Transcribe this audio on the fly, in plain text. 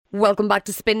Welcome back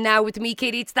to Spin Now with me,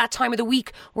 Katie. It's that time of the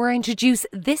week where I introduce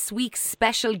this week's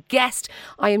special guest.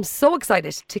 I am so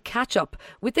excited to catch up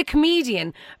with the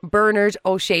comedian Bernard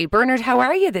Oshea. Bernard, how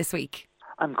are you this week?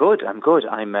 I'm good. I'm in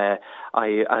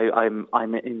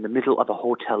the middle of a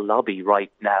hotel lobby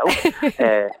right now.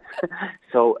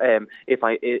 So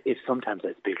if sometimes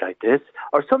I speak like this,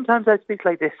 or sometimes I speak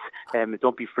like this,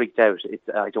 don't be freaked out.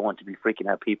 I don't want to be freaking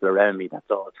out people around me. That's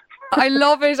all. I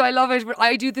love it. But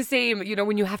I do the same. You know,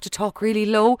 when you have to talk really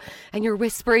low and you're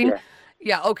whispering. Yeah.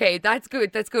 Yeah, okay, that's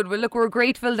good. Well, look, we're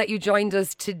grateful that you joined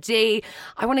us today.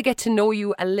 I want to get to know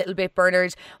you a little bit,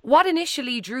 Bernard. What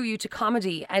initially drew you to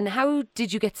comedy and how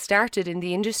did you get started in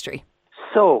the industry?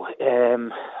 So,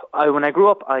 when I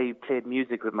grew up, I played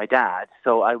music with my dad.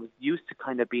 So I was used to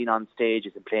kind of being on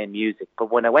stages and playing music.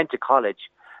 But when I went to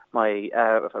college, my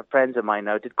friends of mine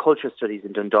now did culture studies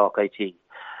in Dundalk IT.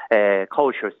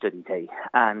 Culture study day.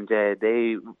 And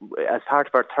they, as part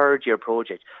of our third year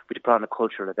project, we put on a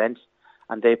cultural event.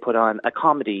 And they put on a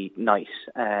comedy night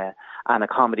and a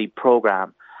comedy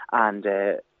program. And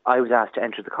I was asked to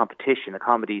enter the competition, a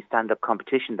comedy stand-up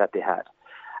competition that they had.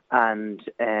 And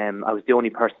I was the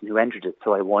only person who entered it,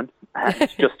 so I won,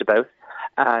 just about.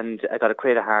 And I got a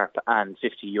crate of harp and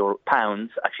 £50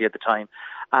 actually at the time.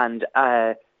 And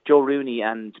Joe Rooney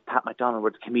and Pat McDonald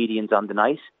were the comedians on the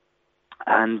night.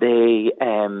 And they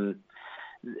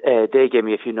gave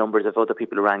me a few numbers of other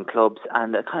people who ran clubs.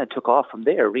 And it kind of took off from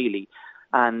there, really.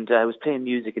 And I was playing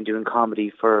music and doing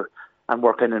comedy and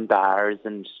working in bars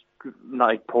and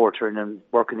night portering and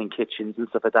working in kitchens and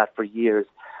stuff like that for years.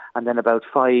 And then about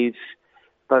 5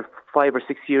 or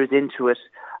 6 years into it,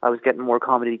 I was getting more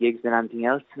comedy gigs than anything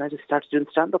else. And I just started doing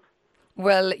stand-up.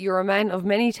 Well, you're a man of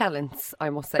many talents, I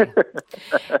must say.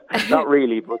 Not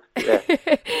really, but yeah.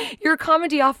 Your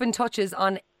comedy often touches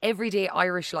on everyday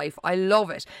Irish life. I love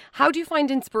it. How do you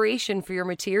find inspiration for your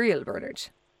material, Bernard?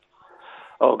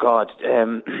 Oh God,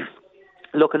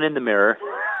 looking in the mirror,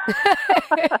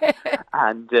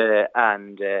 and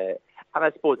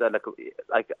I suppose that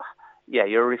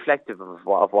you're reflective of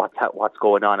what's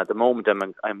going on at the moment.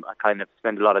 I kind of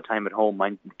spend a lot of time at home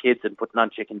minding the kids and putting on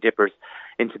chicken dippers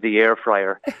into the air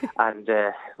fryer, and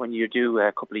when you do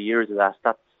a couple of years of that,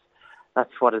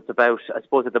 that's what it's about. I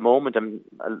suppose at the moment,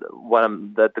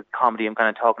 the comedy I'm kind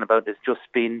of talking about is just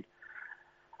been.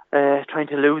 Trying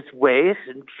to lose weight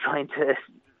and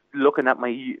looking at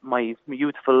my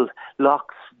youthful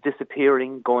locks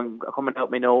disappearing, coming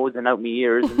out my nose and out my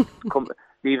ears and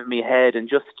leaving me head, and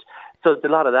just so it's a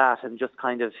lot of that, and just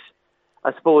kind of,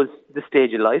 I suppose, the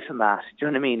stage of life I'm at. Do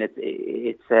you know what I mean?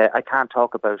 It's I can't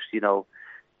talk about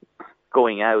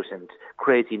going out and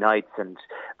crazy nights and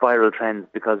viral trends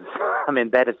because I'm in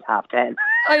bed at 10:30.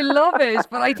 I love it,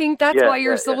 but I think that's why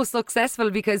you're so successful,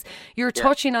 because you're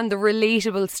touching on the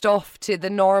relatable stuff to the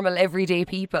normal everyday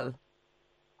people.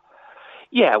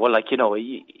 Yeah, well,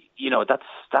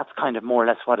 that's kind of more or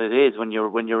less what it is when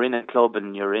you're in a club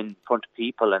and you're in front of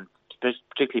people, and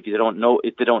particularly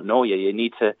if they don't know you, you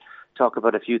need to talk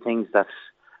about a few things that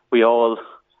we all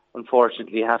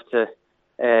unfortunately have to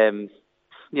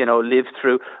live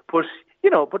through. But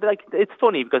it's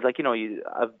funny because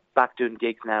I'm back doing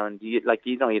gigs now, and you'd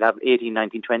have 18,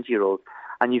 19, 20-year-olds,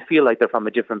 and you feel like they're from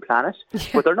a different planet,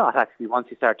 but they're not actually. Once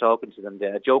you start talking to them,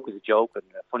 a joke is a joke, and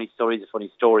a funny story is a funny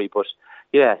story. But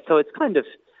yeah, so it's kind of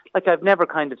like I've never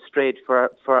kind of strayed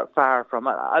far from.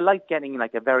 I like getting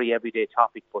like a very everyday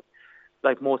topic, but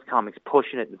like most comics,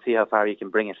 pushing it and see how far you can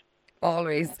bring it.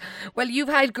 Always. Well, you've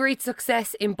had great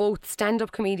success in both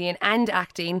stand-up comedian and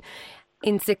acting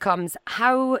in sitcoms.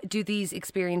 How do these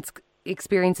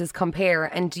experiences compare,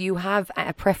 and do you have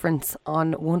a preference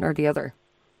on one or the other?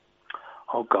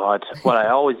 Oh God. Well, I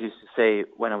always used to say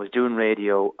when I was doing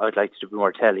radio, I'd like to do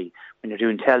more telly. When you're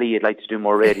doing telly, you'd like to do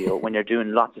more radio. When you're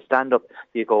doing lots of stand-up,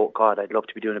 you go, God, I'd love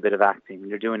to be doing a bit of acting. When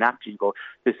you're doing acting, you go,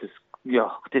 this is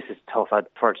tough.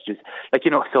 I'd prefer to do,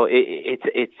 so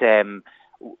it's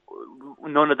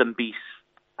none of them beat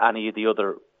any of the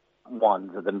other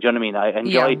ones of them. Do you know what I mean? I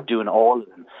enjoyed doing all of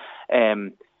them.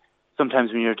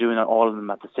 Sometimes when you're doing all of them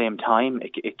at the same time,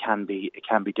 it can be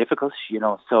difficult,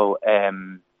 So,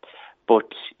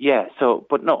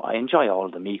 but no, I enjoy all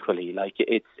of them equally. Like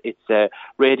it's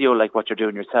radio, like what you're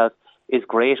doing yourself, is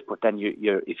great. But then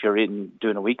if you're in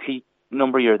doing a weekly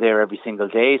number, you're there every single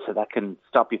day, so that can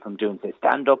stop you from doing, say,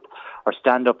 stand up.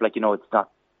 It's not.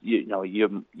 You're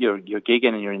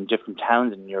gigging and you're in different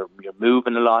towns and you're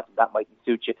moving a lot, and that mightn't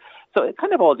suit you. So it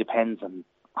kind of all depends on.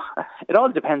 It all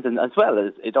depends on, as well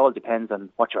as it all depends on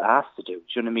what you're asked to do. Do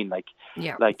you know what I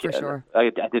mean? For sure. I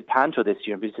did panto this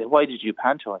year, and people said, "Why did you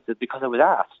panto?" I said, "Because I was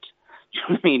asked." you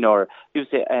know what I mean? Or you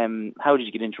say, how did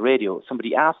you get into radio?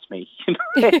 Somebody asked me,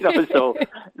 so that's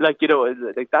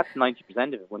 90%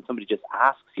 of it, when somebody just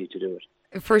asks you to do it.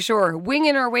 For sure.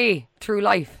 Winging our way through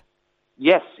life.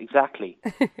 Yes, exactly.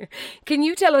 Can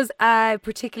you tell us a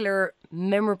particular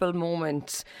memorable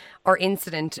moment or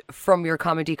incident from your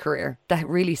comedy career that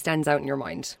really stands out in your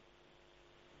mind?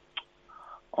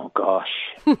 Oh gosh.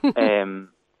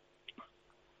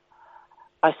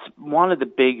 One of the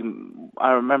big,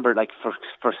 I remember, like for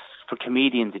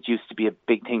comedians, it used to be a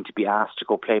big thing to be asked to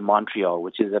go play Montreal,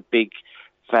 which is a big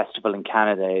festival in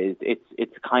Canada.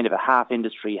 It's kind of a half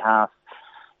industry, half.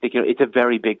 It's a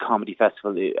very big comedy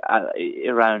festival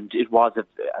around. It was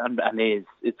and is.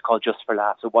 It's called Just for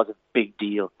Laughs. It was a big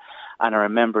deal, and I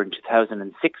remember in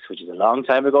 2006, which is a long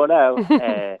time ago now,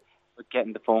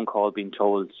 getting the phone call being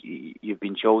told you've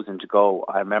been chosen to go.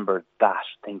 I remember that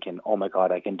thinking, oh my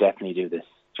God, I can definitely do this.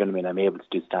 Do you know what I mean? I'm able to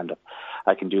do stand up.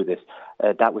 I can do this.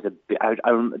 That was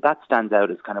that stands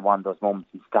out as kind of one of those moments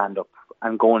in stand up,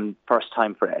 and going first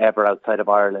time forever outside of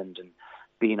Ireland, and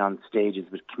being on stages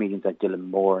with comedians like Dylan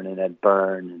Moore and Ed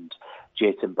Byrne and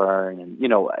Jason Byrne, and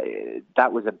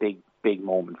that was a big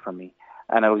moment for me.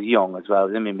 And I was young as well. I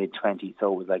was in my mid-20s,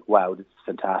 so it was like, wow, this is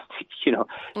fantastic.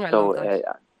 That's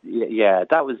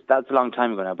a long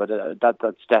time ago now, but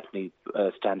that's definitely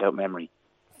a standout memory.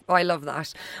 Oh, I love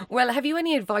that. Well, have you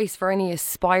any advice for any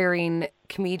aspiring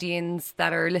comedians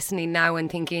that are listening now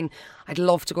and thinking, I'd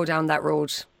love to go down that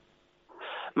road?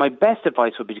 My best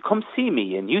advice would be to come see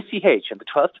me in UCH on the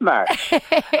 12th of March.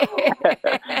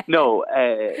 No,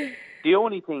 the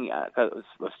only thing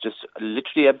was just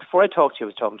literally, before I talked to you, I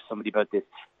was talking to somebody about this.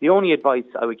 The only advice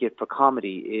I would give for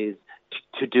comedy is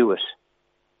to do it.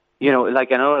 I know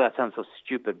that sounds so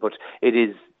stupid, but it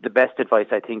is the best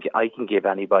advice I think I can give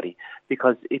anybody.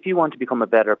 Because if you want to become a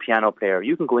better piano player,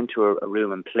 you can go into a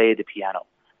room and play the piano,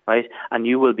 right? And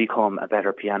you will become a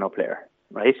better piano player,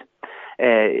 right?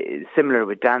 Similar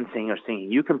with dancing or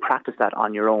singing, you can practice that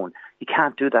on your own. You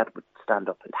can't do that with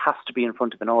stand-up. It has to be in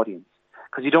front of an audience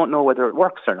because you don't know whether it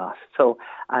works or not.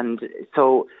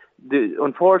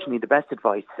 Unfortunately, the best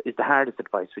advice is the hardest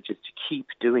advice, which is to keep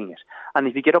doing it. And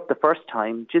if you get up the first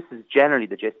time, just as generally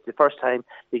the gist, the first time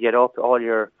you get up, all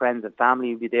your friends and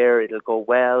family will be there. It'll go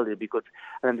well. It'll be good.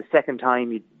 And then the second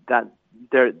time, the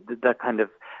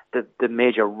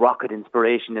major rocket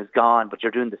inspiration is gone, but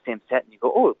you're doing the same set and you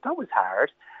go, oh, that was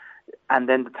hard. And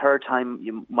then the third time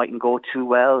you mightn't go too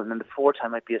well, and then the fourth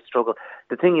time might be a struggle.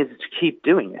 The thing is to keep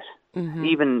doing it,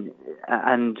 even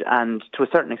and to a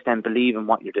certain extent believe in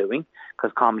what you're doing,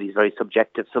 because comedy is very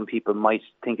subjective. Some people might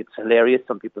think it's hilarious,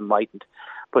 some people mightn't.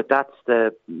 But that's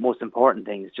the most important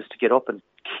thing, is just to get up and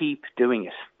keep doing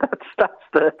it. That's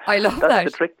the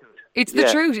trick to it. It's the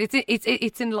truth.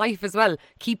 It's in life as well.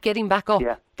 Keep getting back up.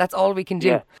 Yeah. That's all we can do.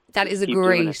 Yeah. That is a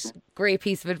great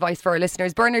piece of advice for our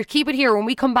listeners. Bernard, keep it here. When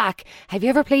we come back, have you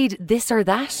ever played This or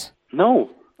That? No.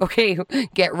 Okay,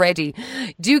 get ready.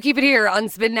 Do keep it here on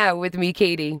Spin Now with me,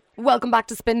 Katie. Welcome back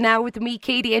to Spin Now with me,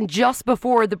 Katie. And just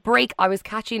before the break, I was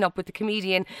catching up with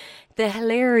the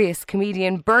hilarious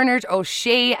comedian, Bernard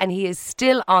Oshea, and he is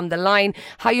still on the line.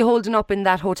 How you holding up in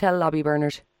that hotel lobby,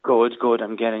 Bernard? Good.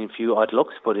 I'm getting a few odd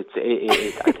looks, but I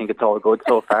think it's all good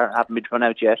so far. I haven't been run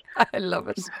out yet. I love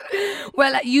it.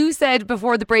 Well, you said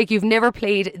before the break you've never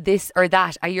played This or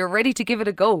That. Are you ready to give it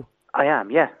a go? I am,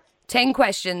 yeah. 10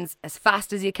 questions as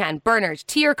fast as you can. Bernard,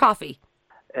 tea or coffee?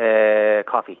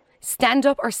 Coffee.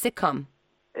 Stand-up or sitcom?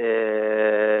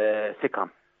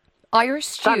 Sitcom. Irish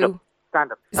stew?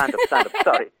 Stand-up,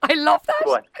 sorry. I love that.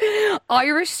 Go on.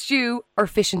 Irish stew or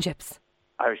fish and chips?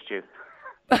 Irish stew.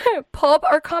 Pub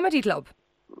or comedy club?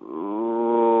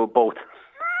 Ooh, both.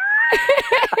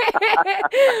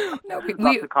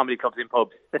 Lots of comedy clubs in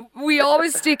pubs. We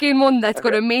always stick in one that's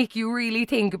going to make you really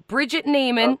think. Bridget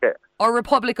Neyman or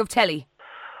Republic of Telly?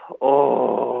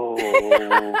 Oh,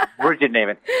 Bridget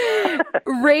Neyman.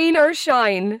 Rain or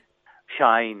shine?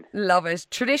 Shine. Love it.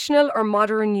 Traditional or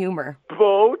modern humour?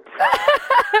 Both.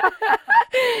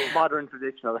 Modern,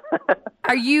 traditional.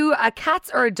 Are you a cats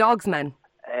or a dogs man?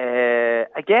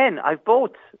 Again, I've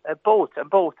both. I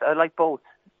like both.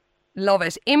 Love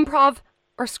it. Improv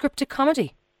or scripted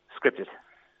comedy? Scripted.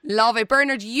 Love it.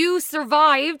 Bernard, you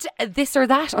survived This or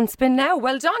That on Spin Now.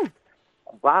 Well done.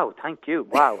 Wow, thank you.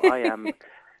 Wow,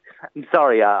 I'm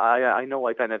sorry, I know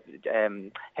I kind of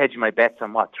hedged my bets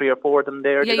on 3 or 4 of them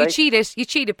there. Yeah, you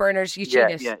cheated, Bernard. You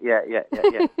cheated.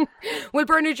 Yeah. Well,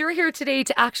 Bernard, you're here today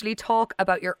to actually talk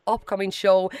about your upcoming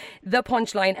show, The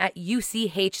Punchline at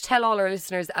UCH. Tell all our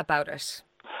listeners about it.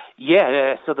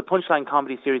 Yeah, so the Punchline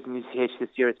Comedy Series in UCH this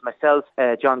year, it's myself,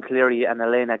 John Cleary and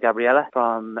Elena Gabriella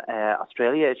from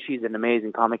Australia. She's an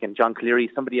amazing comic, and John Cleary,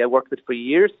 somebody I worked with for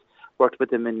years. Worked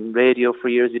with him in radio for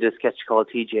years. We did a sketch called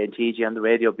TJ and TJ on the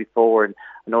radio before, and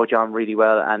I know John really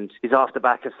well. And he's off the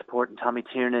back of supporting Tommy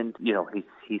Tiernan. You know,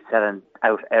 he's selling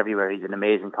out everywhere. He's an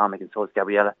amazing comic, and so is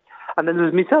Gabriella. And then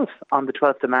there's myself on the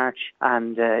 12th of March,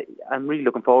 and I'm really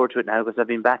looking forward to it now because I've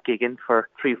been back gigging for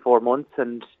 3 or 4 months,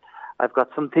 and I've got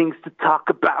some things to talk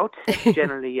about.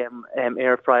 Generally,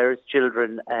 air fryers,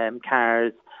 children,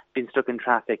 cars, being stuck in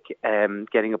traffic,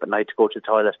 getting up at night to go to the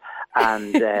toilet,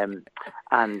 and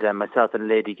myself and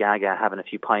Lady Gaga having a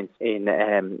few pints in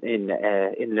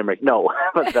Limerick. No,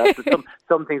 but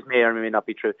some things may or may not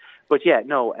be true. But yeah,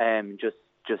 no,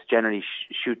 just generally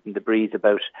shooting the breeze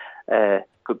about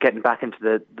getting back into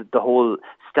the whole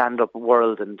stand-up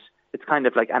world. And it's kind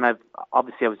of like, and I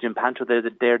was doing Panto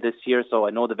there this year, so I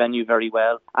know the venue very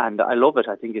well, and I love it.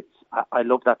 I think I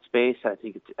love that space. I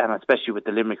think it's, and especially with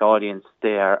the Limerick audience,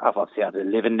 obviously I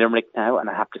live in Limerick now, and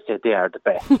I have to say they are the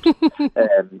best.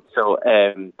 And so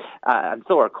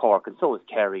are Cork, and so is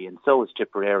Kerry, and so is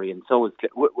Tipperary, and so is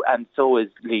Laois, and so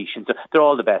they're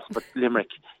all the best. But Limerick,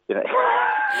 you know.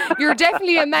 You're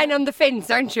definitely a man on the fence,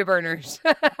 aren't you, Bernard?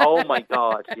 Oh my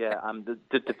God, yeah, I'm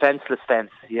the defenceless fence.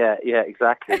 Yeah,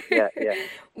 exactly. Yeah.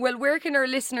 Well, where can our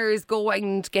listeners go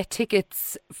and get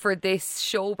tickets for this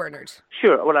show, Bernard?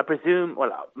 Sure. Well, I presume,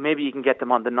 maybe you can get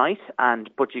them on the night,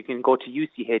 but you can go to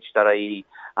uch.ie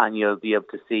and you'll be able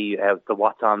to see the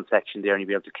What's On section there, and you'll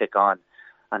be able to click on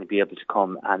and be able to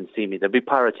come and see me. There'll be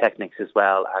pyrotechnics as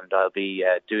well, and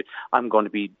I'm going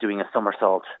to be doing a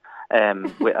somersault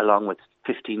along with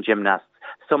 15 gymnasts.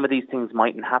 Some of these things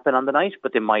mightn't happen on the night,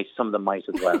 but some of them might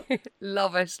as well.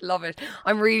 Love it.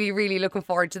 I'm really, really looking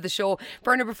forward to the show.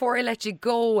 Bernard, before I let you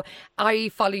go, I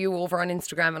follow you over on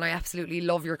Instagram and I absolutely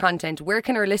love your content. Where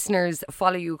can our listeners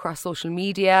follow you across social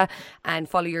media and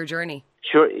follow your journey?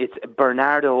 Sure, it's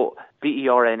Bernardo,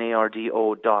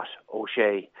 Bernardo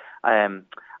 .O'Shea.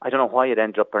 I don't know why it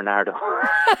ended up Bernardo,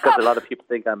 because a lot of people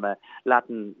think I'm a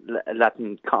Latin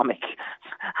comic.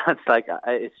 It's like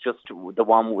it's just the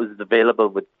one was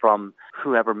available from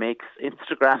whoever makes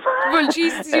Instagram. Well,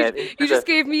 Jesus, you just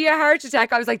gave me a heart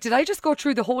attack. I was like, did I just go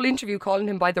through the whole interview calling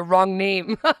him by the wrong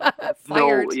name?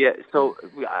 Fired. No, yeah. So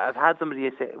I've had somebody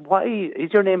say, "Why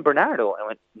is your name Bernardo?" I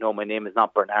went, "No, my name is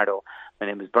not Bernardo. My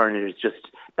name is Bernard. It's just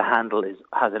the handle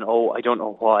has an O. I don't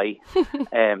know why,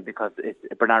 because it's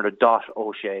Bernardo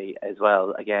 .O'Shea as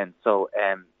well again. So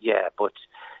but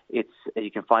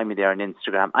you can find me there on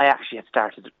Instagram. I actually have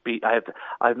started.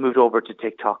 I've moved over to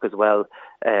TikTok as well.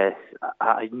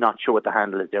 I'm not sure what the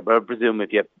handle is there, but I presume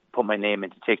if you put my name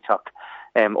into TikTok,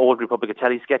 Old Republic of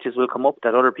Telly sketches will come up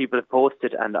that other people have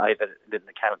posted, and I have a little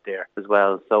account there as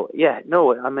well. So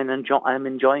I'm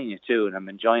enjoying it too, and I'm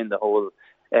enjoying the whole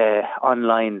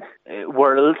online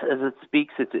world as it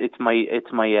speaks. It's my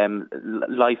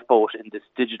lifeboat in this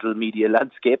digital media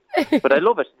landscape. But I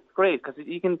love it. It's great because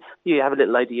you have a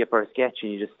little idea for a sketch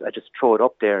and I just throw it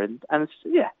up there, and it's,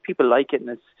 people like it,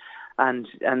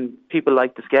 and people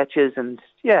like the sketches, and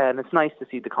it's nice to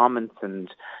see the comments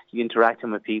and you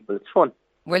interacting with people. It's fun.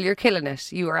 Well, you're killing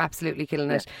it. You are absolutely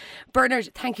killing it. Bernard,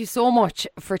 thank you so much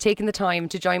for taking the time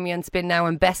to join me on Spin Now,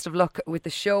 and best of luck with the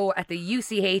show at the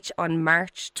UCH on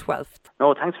March 12th.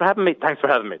 No, thanks for having me. Thanks for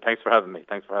having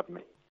me.